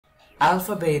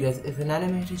BasicallyIDoWrk is an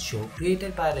animated show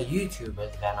created by the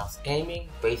YouTubers Vanoss Gaming,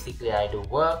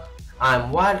 BasicallyIDoWrk,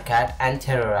 I'm Wildcat and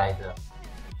Terroriser.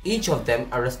 Each of them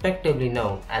are respectively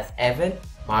known as Evan,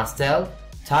 Marcel,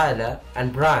 Tyler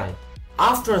and Brian.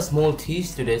 After a small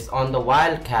tease to this on the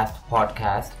Wildcast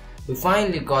podcast, we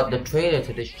finally got the trailer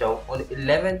to the show on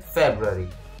 11th February.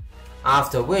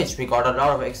 After which we got a lot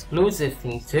of exclusive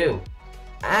things too.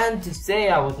 And to say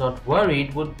I was not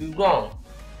worried would be wrong,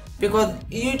 because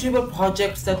YouTuber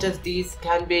projects such as these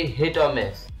can be hit or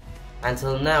miss.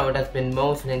 Until now it has been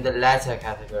mostly in the latter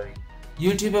category.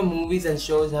 YouTuber movies and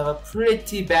shows have a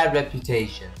pretty bad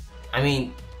reputation. I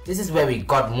mean, this is where we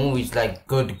got movies like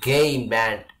Good Game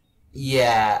and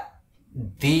yeah,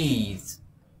 these.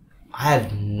 I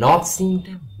have not seen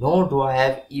them, nor do I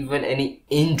have even any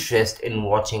interest in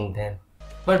watching them.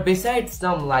 But besides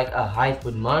some like A Heist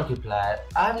with Markiplier,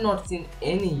 I have not seen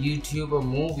any YouTuber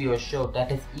movie or show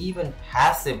that is even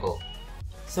passable.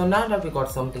 So now that we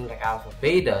got something like Alpha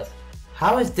Betas,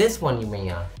 how is this one, you may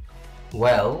ask?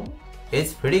 Well,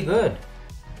 it's pretty good.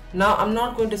 Now I'm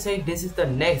not going to say this is the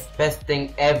next best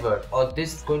thing ever or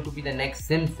this is going to be the next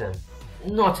Simpsons.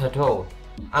 Not at all.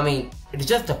 I mean, it's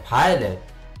just a pilot.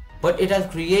 But it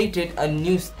has created a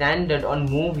new standard on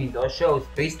movies or shows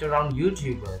based around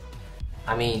YouTubers.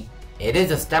 I mean, it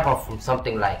is a step up from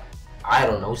something like, I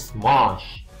don't know, Smosh.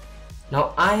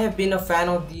 Now I have been a fan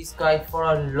of these guys for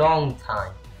a long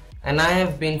time, and I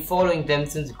have been following them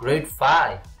since grade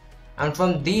 5. And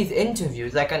from these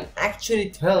interviews I can actually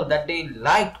tell that they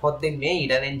liked what they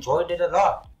made and enjoyed it a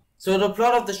lot. So the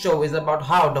plot of the show is about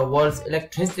how the world's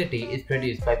electricity is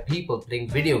produced by people playing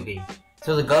video games.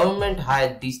 So the government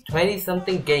hired these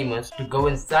 20-something gamers to go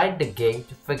inside the game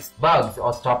to fix bugs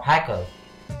or stop hackers.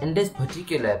 In this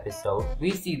particular episode, we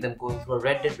see them going through a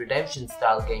Red Dead Redemption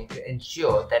style game to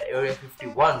ensure that Area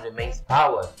 51 remains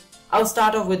powered. I'll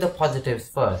start off with the positives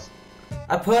first.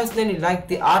 I personally like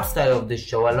the art style of this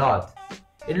show a lot.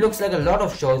 It looks like a lot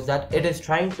of shows that it is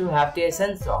trying to have the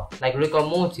essence of, like Rick or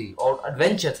Morty or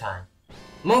Adventure Time.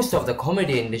 Most of the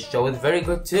comedy in this show is very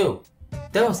good too.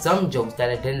 There were some jokes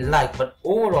that I didn't like, but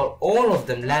overall all of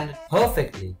them landed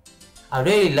perfectly. I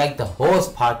really liked the horse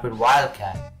part with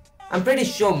Wildcat. I'm pretty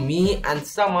sure me and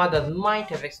some others might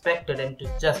have expected him to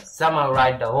just somehow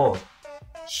ride the horse.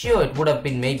 Sure, it would have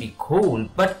been maybe cool,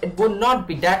 but it would not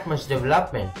be that much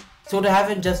development. So to have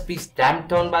him just be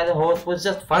stamped on by the horse was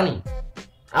just funny.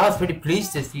 I was pretty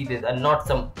pleased to see this and not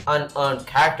some unearned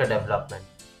character development.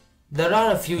 There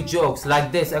are a few jokes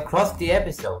like this across the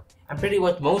episode, and pretty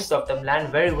much most of them land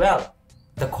very well.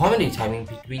 The comedy timing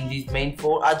between these main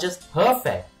four are just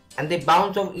perfect, and they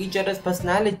bounce off each other's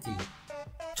personality.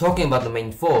 Talking about the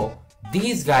main four,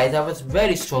 these guys have a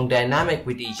very strong dynamic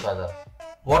with each other.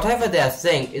 Whatever they are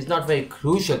saying is not very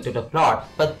crucial to the plot,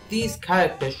 but these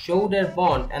characters show their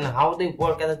bond and how they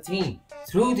work as a team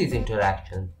through these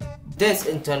interactions. This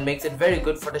in turn makes it very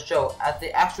good for the show, as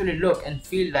they actually look and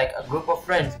feel like a group of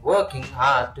friends working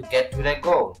hard to get to their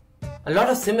goal. A lot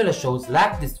of similar shows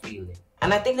lack this feeling,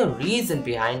 and I think the reason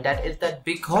behind that is that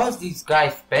because these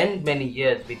guys spend many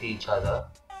years with each other,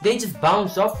 they just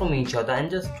bounce off from each other and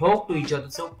just talk to each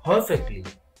other so perfectly.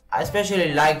 I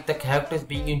especially like the characters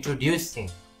being introduced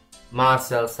in.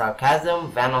 Marcel's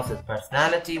sarcasm, Vanoss's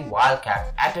personality,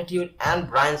 Wildcat's attitude and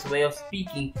Brian's way of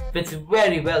speaking fits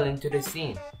very well into the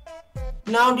scene.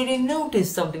 Now did you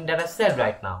notice something that I said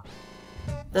right now?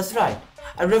 That's right,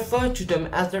 I refer to them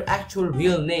as their actual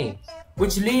real names,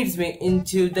 which leads me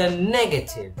into the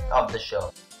negative of the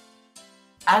show.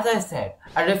 As I said,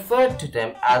 I referred to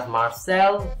them as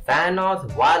Marcel,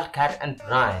 Vanoss, Wildcat and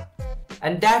Brian,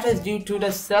 and that is due to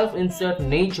the self-insert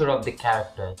nature of the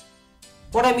characters.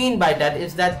 What I mean by that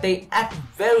is that they act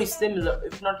very similar,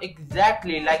 if not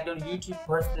exactly like their YouTube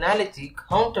personality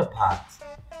counterparts.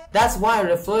 That's why I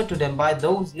refer to them by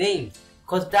those names,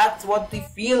 cause that's what they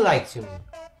feel like to me.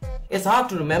 It's hard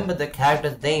to remember the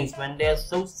characters' names when they are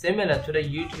so similar to the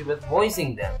YouTubers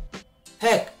voicing them.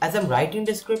 Heck, as I'm writing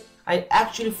the script, I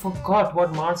actually forgot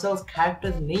what Marcel's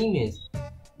character's name is.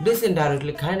 This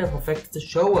indirectly kind of affects the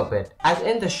show a bit, as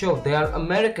in the show they are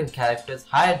American characters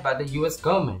hired by the US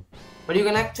government. But you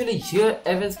can actually hear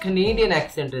Evan's Canadian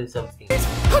accent in some scenes.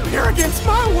 I'm here against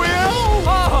my will!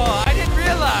 Oh, I didn't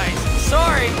realize!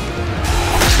 Sorry!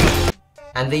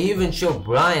 And they even show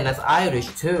Brian as Irish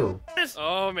too.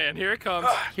 Oh man, here it comes.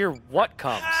 Here what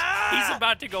comes? He's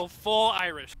about to go full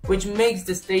Irish. Which makes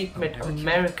the statement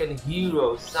American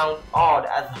heroes sound odd,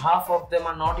 as half of them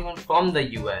are not even from the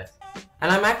US.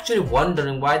 And I'm actually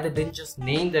wondering why they didn't just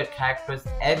name their characters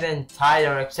Evan,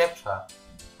 Tyler, etc.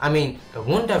 I mean, it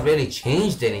wouldn't have really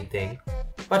changed anything.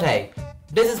 But hey,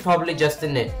 this is probably just a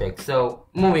nitpick, so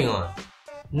moving on.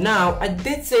 Now, I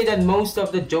did say that most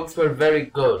of the jokes were very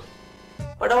good,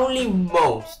 but only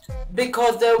most,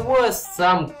 because there was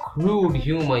some crude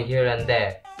humor here and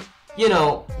there. You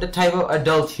know, the type of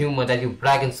adult humor that you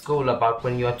brag in school about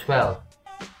when you're 12.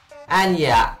 And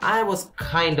yeah, I was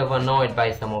kind of annoyed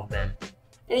by some of them.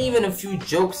 And even a few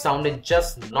jokes sounded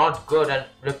just not good and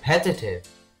repetitive.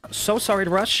 So sorry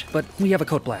to rush, but we have a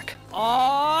code black.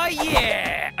 Aw,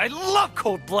 yeah! I love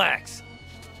code blacks!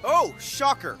 Oh,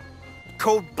 shocker!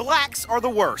 Code blacks are the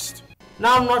worst.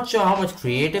 Now I'm not sure how much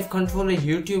creative control the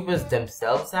YouTubers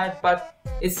themselves had, but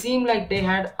it seemed like they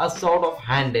had a sort of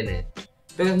hand in it.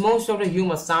 Because most of the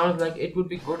humor sounds like it would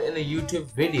be good in a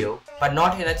YouTube video, but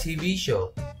not in a TV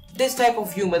show. This type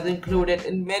of humor is included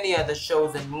in many other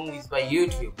shows and movies by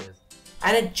YouTubers,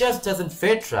 and it just doesn't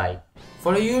fit right.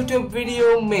 For a YouTube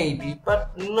video maybe,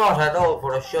 but not at all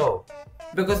for a show.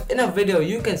 Because in a video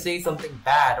you can say something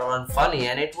bad or unfunny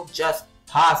and it would just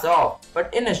pass off,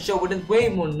 but in a show it is way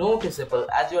more noticeable,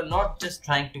 as you're not just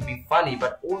trying to be funny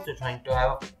but also trying to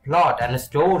have a plot and a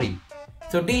story.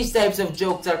 So these types of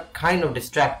jokes are kind of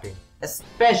distracting,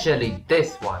 especially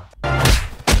this one.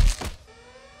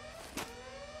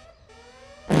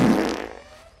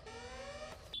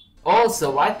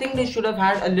 Also, I think they should have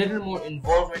had a little more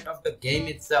involvement of the game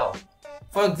itself.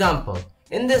 For example,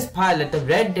 in this pilot, the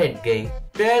Red Dead game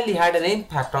barely had an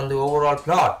impact on the overall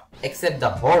plot, except the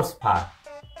horse part.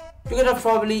 You could have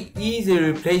probably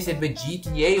easily replaced it with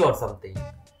GTA or something.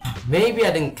 Maybe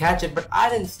I didn't catch it, but I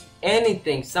didn't see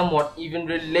anything somewhat even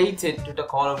related to the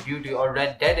Call of Duty or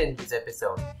Red Dead in this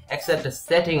episode, except the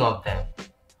setting of them.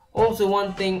 Also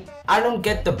one thing, I don't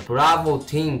get the Bravo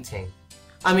team thing.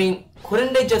 I mean,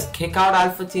 couldn't they just kick out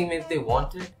Alpha Team if they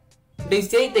wanted? They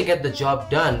say they get the job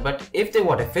done, but if they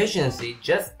want efficiency,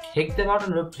 just kick them out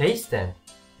and replace them.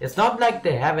 It's not like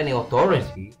they have any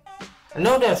authority. I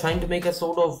know they're trying to make a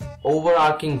sort of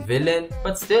overarching villain,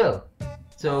 but still.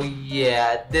 So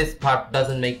yeah, this part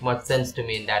doesn't make much sense to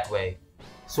me in that way.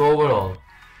 So overall,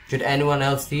 should anyone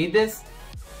else see this?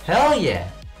 Hell yeah!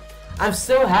 I'm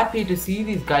so happy to see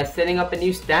these guys setting up a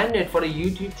new standard for the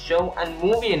YouTube show and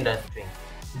movie industry.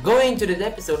 Going into this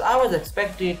episode, I was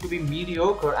expecting it to be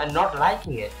mediocre and not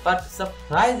liking it, but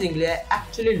surprisingly I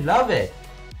actually love it.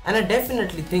 And I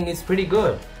definitely think it's pretty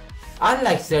good.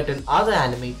 Unlike certain other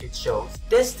animated shows,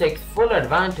 this takes full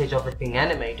advantage of it being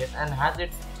animated and has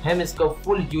its premise go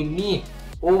full unique,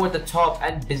 over the top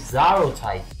and bizarro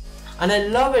type. And I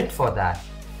love it for that.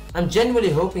 I'm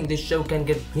genuinely hoping this show can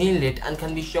get greenlit and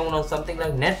can be shown on something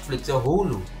like Netflix or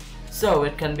Hulu, so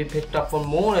it can be picked up for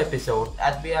more episodes,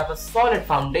 as we have a solid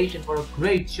foundation for a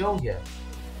great show here.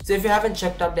 So if you haven't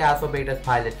checked out the Alpha Beta's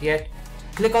pilot yet,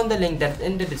 click on the link that's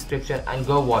in the description and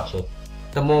go watch it.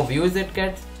 The more views it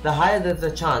gets, the higher there's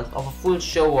a chance of a full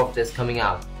show of this coming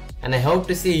out, and I hope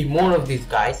to see more of these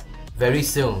guys very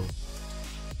soon.